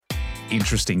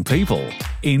Interesting people,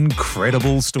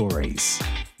 incredible stories.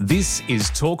 This is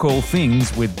Talk All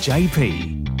Things with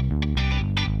JP.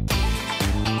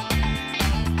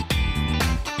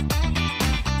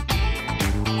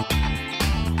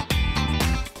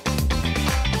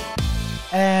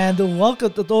 And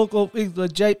welcome to Talk All Things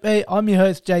with JP. I'm your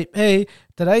host, JP.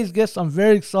 Today's guest I'm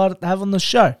very excited to have on the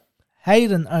show.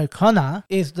 Haydn O'Connor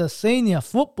is the Senior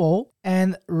Football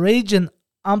and Region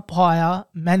Umpire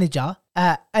Manager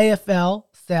at AFL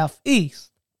South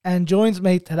East and joins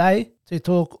me today to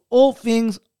talk all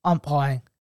things umpiring.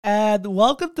 And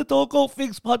welcome to Talk All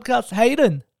Things podcast,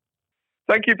 Haydn.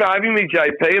 Thank you for having me,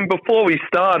 JP. And before we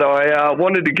start, I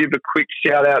wanted to give a quick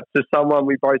shout out to someone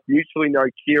we both mutually know,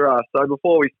 Kira. So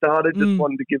before we started, just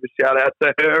wanted to give a shout out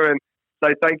to her and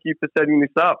say thank you for setting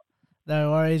this up.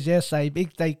 No worries. Yes, a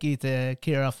big thank you to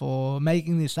Kira for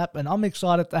making this happen. I'm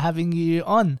excited to having you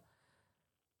on.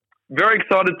 Very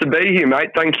excited to be here,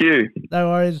 mate. Thank you. No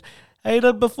worries. Hey,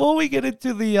 before we get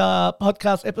into the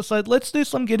podcast episode, let's do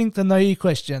some getting to know you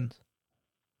questions.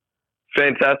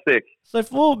 Fantastic. So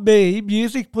for me,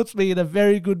 music puts me in a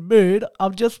very good mood.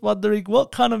 I'm just wondering,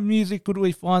 what kind of music could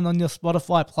we find on your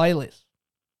Spotify playlist?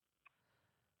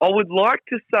 I would like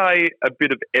to say a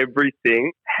bit of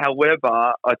everything.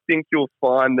 However, I think you'll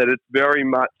find that it's very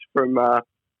much from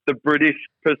the British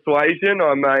persuasion.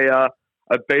 I'm a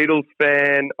Beatles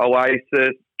fan,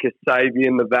 Oasis,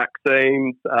 Kasabian, the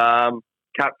Vaccines,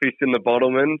 Catfish and the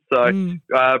Bottlemen.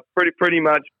 So pretty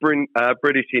much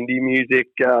British indie music,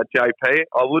 JP.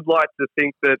 I would like to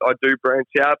think that I do branch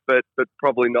out, but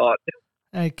probably not.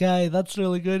 Okay, that's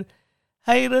really good.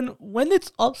 Haydn, when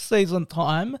it's off-season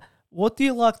time, what do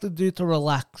you like to do to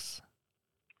relax?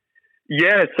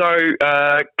 Yeah, so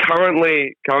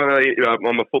currently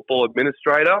I'm a football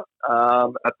administrator.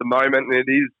 At the moment, it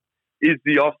is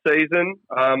the off-season.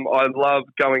 I love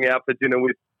going out for dinner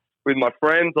with my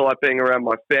friends. I like being around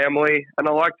my family, and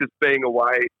I like just being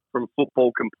away from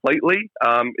football completely.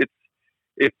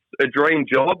 It's a dream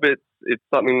job. It's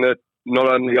something that not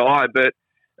only I, but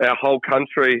our whole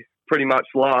country pretty much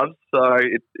loves. So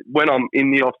when I'm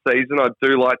in the off season, I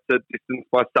do like to distance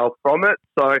myself from it.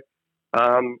 So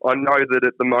I know that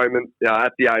at the moment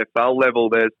at the AFL level,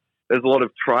 there's a lot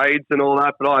of trades and all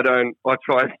that, but I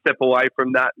try and step away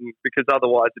from that, because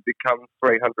otherwise it becomes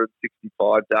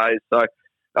 365 days. So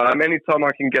anytime I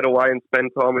can get away and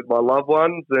spend time with my loved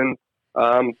ones and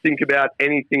think about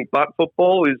anything but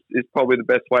football is probably the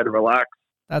best way to relax.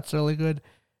 That's really good.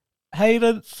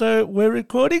 Haydn, so we're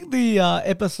recording the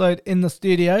episode in the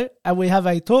studio and we have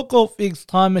a Talk All Things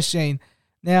time machine.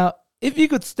 Now, if you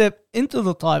could step into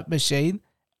the time machine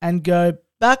and go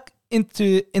back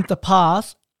into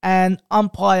past and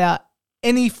umpire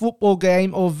any football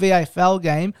game or VFL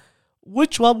game,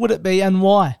 which one would it be and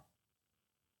why?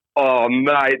 Oh,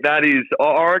 mate, I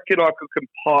reckon I could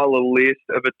compile a list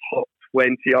of a top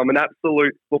 20. I'm an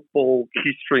absolute football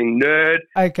history nerd.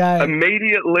 Okay.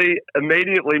 Immediately, I can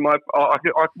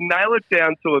nail it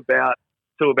down to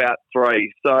about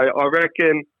three. So I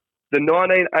reckon the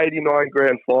 1989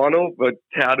 Grand Final, but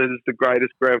touted as the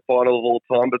greatest Grand Final of all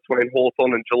time between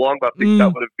Hawthorn and Geelong. I think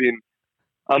that would have been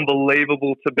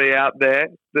unbelievable to be out there.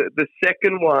 The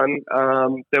second one,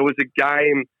 there was a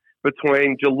game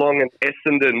between Geelong and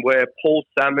Essendon where Paul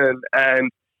Salmon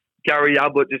and Gary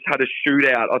Ablett just had a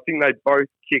shootout. I think they both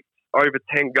kicked over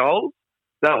 10 goals.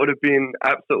 That would have been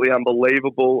absolutely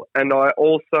unbelievable. And I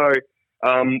also,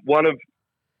 one of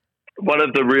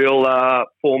the real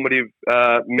formative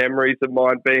memories of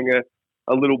mine being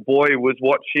a little boy was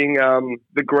watching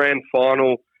the grand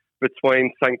final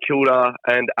between St Kilda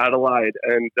and Adelaide.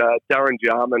 And Darren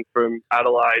Jarman from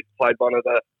Adelaide played one of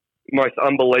the most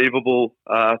unbelievable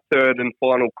third and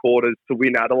final quarters to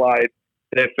win Adelaide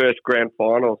their first grand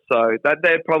final. So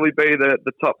that'd probably be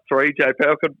the top three, JP.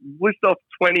 I could list off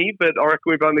 20, but I reckon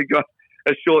we've only got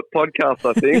a short podcast,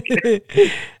 I think.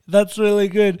 That's really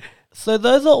good. So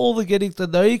those are all the getting to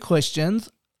know you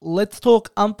questions. Let's talk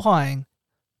umpiring.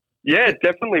 Yeah,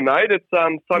 definitely, mate. It's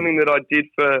something that I did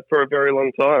for a very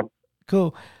long time.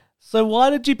 Cool. So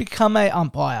why did you become a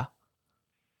umpire?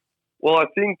 Well, I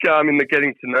think in the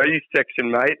getting to know you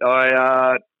section, mate,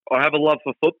 I have a love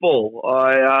for football.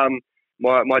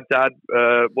 My dad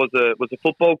was a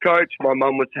football coach. My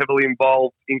mum was heavily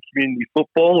involved in community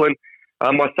football, and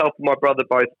myself and my brother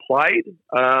both played.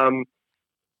 I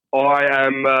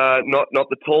am not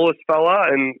the tallest fella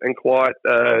and quite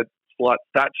slight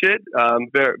statured,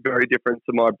 very very different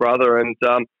to my brother. And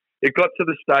it got to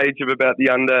the stage of about the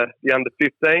under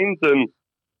 15s, and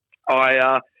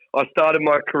I started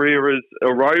my career as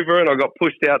a rover, and I got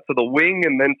pushed out to the wing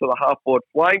and then to the half-forward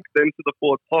flank, then to the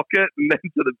forward pocket and then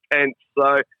to the bench.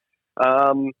 So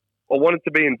I wanted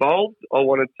to be involved. I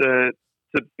wanted to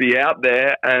be out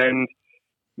there, and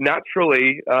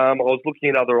naturally, I was looking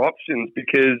at other options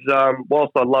because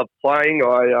whilst I loved playing,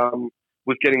 I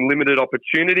was getting limited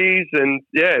opportunities, and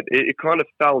it kind of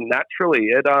fell naturally.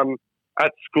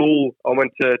 At school, I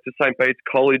went to St. Bede's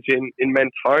College in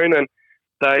Mentone, and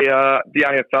the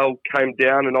AFL came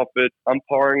down and offered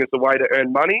umpiring as a way to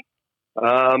earn money.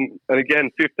 And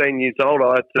again, 15 years old,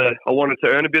 I wanted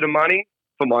to earn a bit of money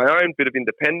for my own, bit of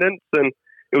independence, and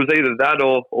it was either that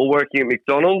or working at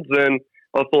McDonald's. And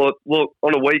I thought, look,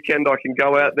 on a weekend I can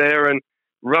go out there and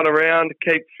run around,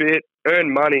 keep fit,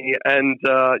 earn money, and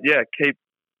keep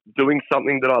doing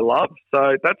something that I love.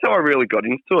 So that's how I really got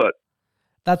into it.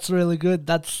 That's really good.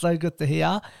 That's so good to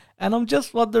hear. And I'm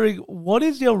just wondering, what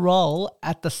is your role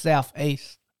at the South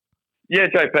East? Yeah,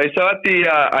 JP. So at the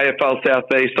AFL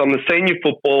South East, I'm the senior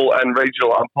football and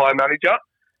regional umpire manager.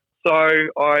 So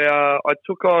I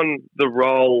took on the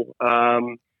role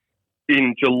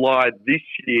in July this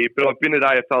year, but I've been at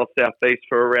AFL South East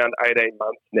for around 18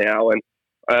 months now. And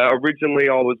originally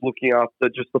I was looking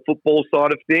after just the football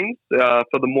side of things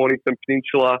for the Mornington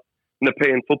Peninsula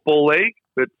Nepean Football League.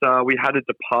 But we had a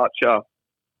departure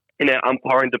in our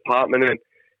umpiring department,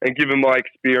 and given my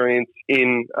experience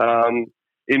in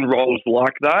roles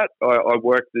like that, I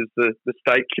worked as the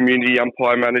state community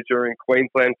umpire manager in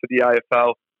Queensland for the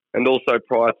AFL, and also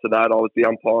prior to that, I was the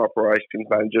umpire operations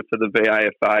manager for the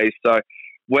VAFA. So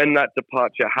when that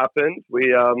departure happened, we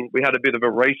had a bit of a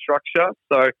restructure.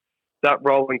 So that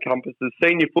role encompasses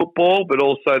senior football, but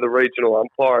also the regional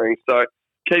umpiring. So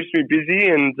keeps me busy,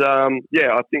 and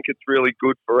I think it's really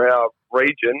good for our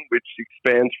region, which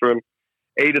expands from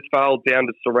Edithvale down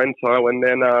to Sorrento, and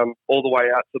then all the way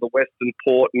out to the Western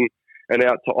Port and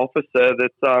out to Officer.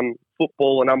 That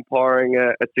football and umpiring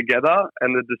are together,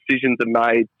 and the decisions are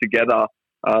made together,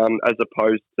 as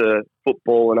opposed to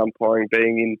football and umpiring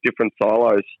being in different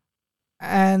silos.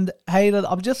 And Haydn,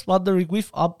 I'm just wondering,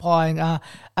 with umpiring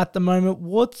at the moment,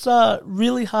 what's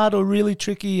really hard or really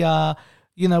tricky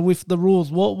with the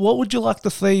rules? What would you like to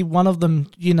see one of them,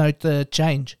 to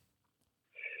change?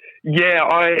 Yeah,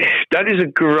 that is a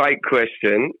great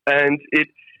question. And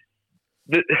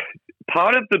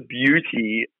part of the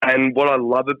beauty and what I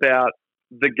love about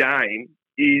the game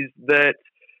is that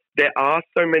there are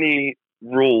so many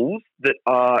rules that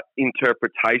are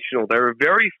interpretational. There are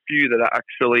very few that are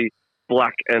actually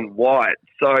black and white.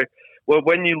 So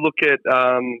when you look at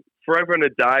forever and a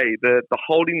day, the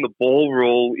holding the ball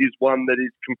rule is one that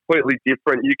is completely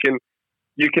different.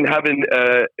 You can have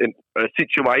a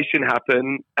situation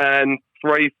happen, and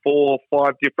 3, 4,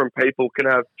 5 different people can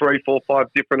have 3, 4, 5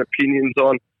 different opinions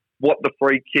on what the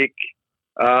free kick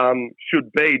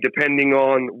should be, depending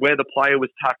on where the player was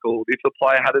tackled, if the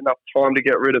player had enough time to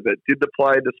get rid of it, did the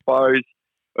player dispose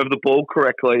of the ball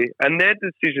correctly, and they're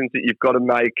decisions that you've got to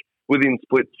make within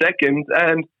split seconds.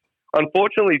 And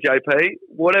unfortunately, JP,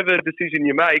 whatever decision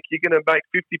you make, you're going to make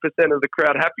 50% of the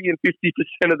crowd happy and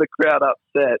 50% of the crowd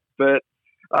upset. But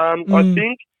I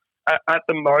think at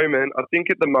the moment,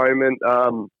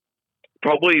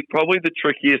 probably the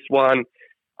trickiest one,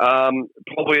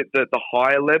 probably at the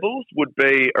higher levels, would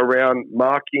be around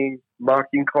marking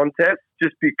contests,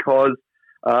 just because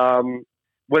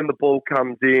when the ball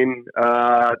comes in,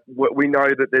 we know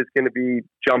that there's going to be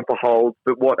jumper holds,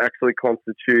 but what actually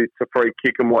constitutes a free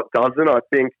kick and what doesn't. I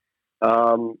think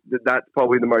that's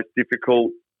probably the most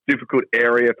difficult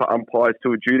area for umpires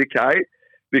to adjudicate,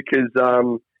 because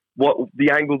what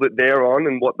the angle that they're on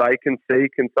and what they can see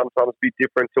can sometimes be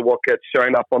different to what gets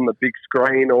shown up on the big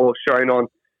screen or shown on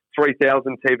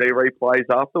 3,000 TV replays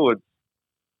afterwards.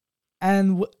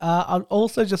 And I'm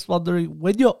also just wondering,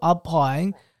 when you're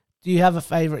umpiring, do you have a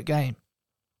favourite game?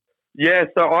 Yeah,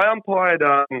 so I umpired.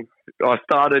 I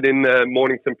started in the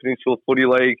Mornington Peninsula Footy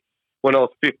League when I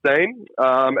was 15,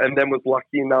 and then was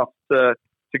lucky enough to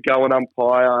go and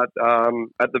umpire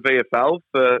at the VFL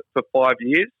for 5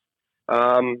 years.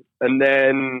 And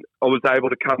then I was able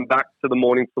to come back to the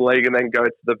Mornington League and then go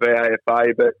to the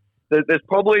VAFA. But there's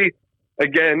probably,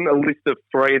 again, a list of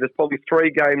 3. There's probably 3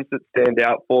 games that stand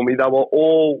out for me. They were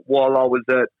all while I was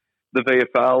at the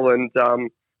VFL, and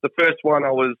the first one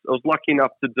I was lucky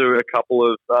enough to do a couple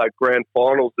of grand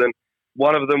finals, and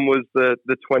one of them was the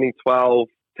 2012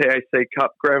 TAC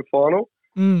Cup grand final.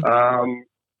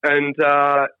 And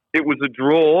it was a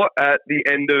draw at the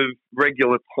end of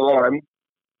regular time.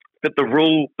 But the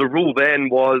rule then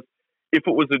was, if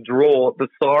it was a draw, the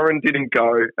siren didn't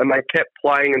go, and they kept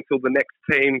playing until the next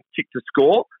team kicked a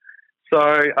score. So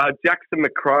Jackson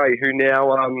McRae, who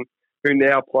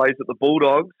now plays at the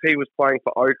Bulldogs, he was playing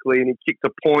for Oakley, and he kicked a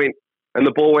point and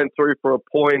the ball went through for a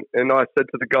point, and I said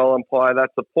to the goal umpire,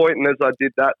 "That's a point." And as I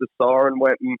did that, the siren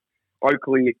went, and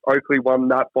Oakley won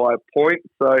that by a point.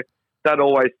 So that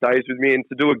always stays with me. And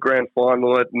to do a grand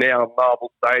final at now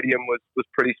Marvel Stadium was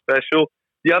pretty special.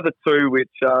 The other two, which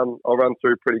I'll run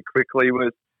through pretty quickly,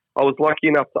 was I was lucky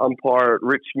enough to umpire at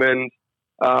Richmond.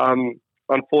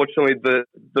 Unfortunately,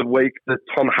 the week that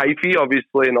Tom Hafey,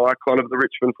 obviously an icon of the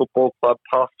Richmond Football Club,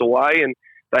 passed away, and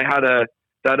they had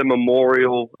a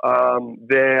memorial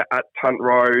there at Punt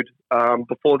Road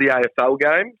before the AFL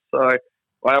game. So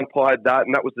I umpired that,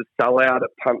 and that was a sellout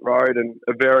at Punt Road, and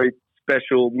a very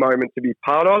special moment to be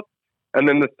part of. And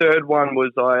then the third one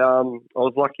was I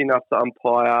was lucky enough to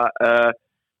umpire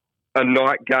a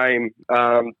night game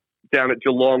down at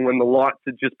Geelong when the lights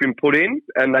had just been put in,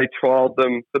 and they trialled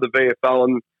them for the VFL,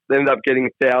 and they ended up getting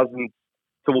thousands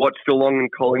to watch Geelong and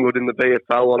Collingwood in the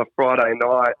VFL on a Friday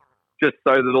night, just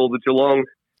so that all the Geelong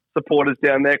supporters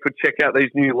down there could check out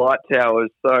these new light towers.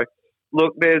 So,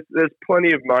 look, there's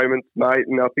plenty of moments, mate,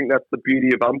 and I think that's the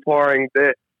beauty of umpiring.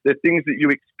 They're things that you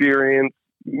experience,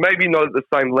 maybe not at the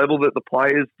same level that the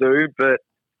players do, but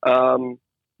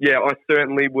I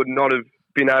certainly would not have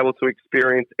been able to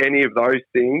experience any of those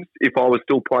things if I was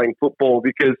still playing football,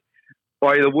 because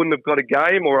I either wouldn't have got a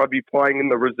game or I'd be playing in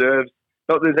the reserves.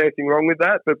 Not that there's anything wrong with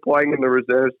that, but playing in the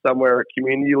reserves somewhere at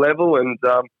community level. And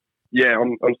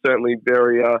I'm certainly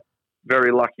very,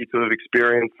 very lucky to have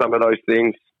experienced some of those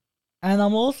things. And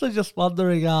I'm also just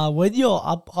wondering, when you're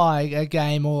umpiring a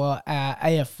game or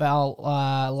AFL,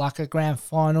 like a grand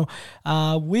final,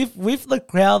 with the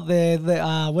crowd there,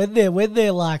 when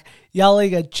they're like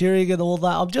yelling and cheering and all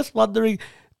that, I'm just wondering,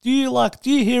 do you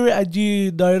hear it and do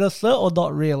you notice it or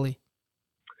not really?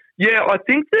 Yeah, I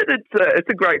think that it's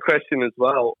a great question as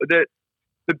well. The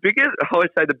bigger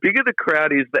the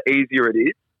crowd is, the easier it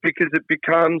is, because it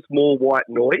becomes more white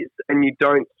noise and you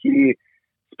don't hear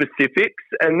specifics.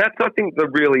 And that's, I think, the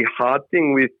really hard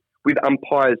thing with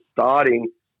umpires starting,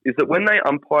 is that when they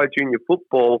umpire junior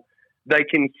football, they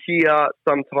can hear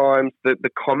sometimes the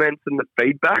comments and the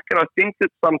feedback. And I think that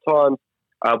sometimes,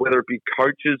 whether it be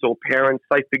coaches or parents,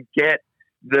 they forget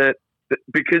that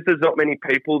because there's not many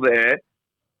people there,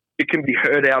 it can be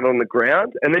heard out on the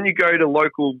ground. And then you go to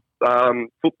local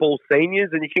football seniors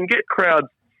and you can get crowds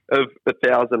of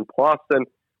 1,000 plus, and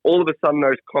all of a sudden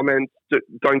those comments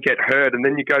don't get heard. And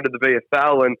then you go to the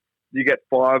VFL and you get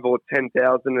 5,000 or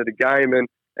 10,000 at a game, and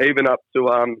even up to,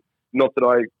 not that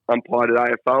I umpired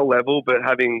at AFL level, but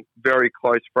having very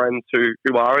close friends who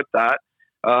are at that.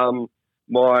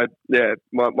 My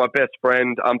best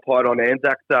friend umpired on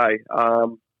Anzac Day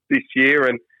this year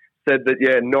and said that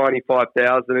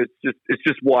 95,000 it's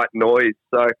just white noise.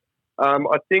 So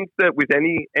I think that with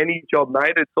any job,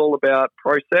 mate, it's all about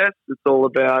process. It's all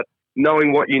about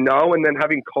knowing what you know and then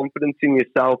having confidence in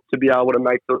yourself to be able to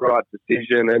make the right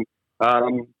decision. And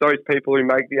those people who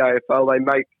make the AFL, they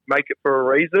make it for a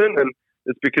reason, and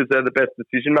it's because they're the best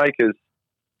decision makers.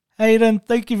 Haydn,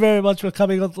 thank you very much for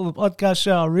coming onto the podcast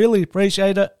show. I really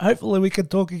appreciate it. Hopefully we can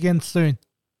talk again soon.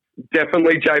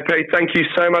 Definitely, JP. Thank you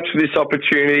so much for this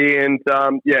opportunity, and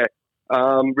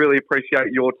really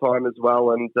appreciate your time as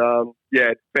well. And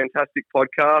fantastic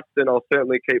podcast, and I'll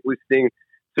certainly keep listening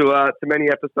to many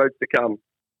episodes to come.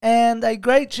 And a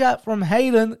great chat from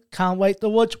Haydn. Can't wait to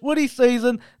watch Woody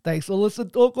season. Thanks for listening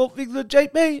to Talk All Things with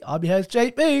JP. I'm your host,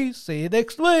 JP. See you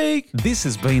next week. This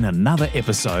has been another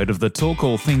episode of the Talk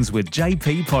All Things with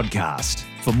JP podcast.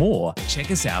 For more, check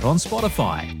us out on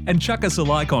Spotify and chuck us a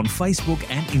like on Facebook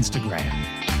and Instagram.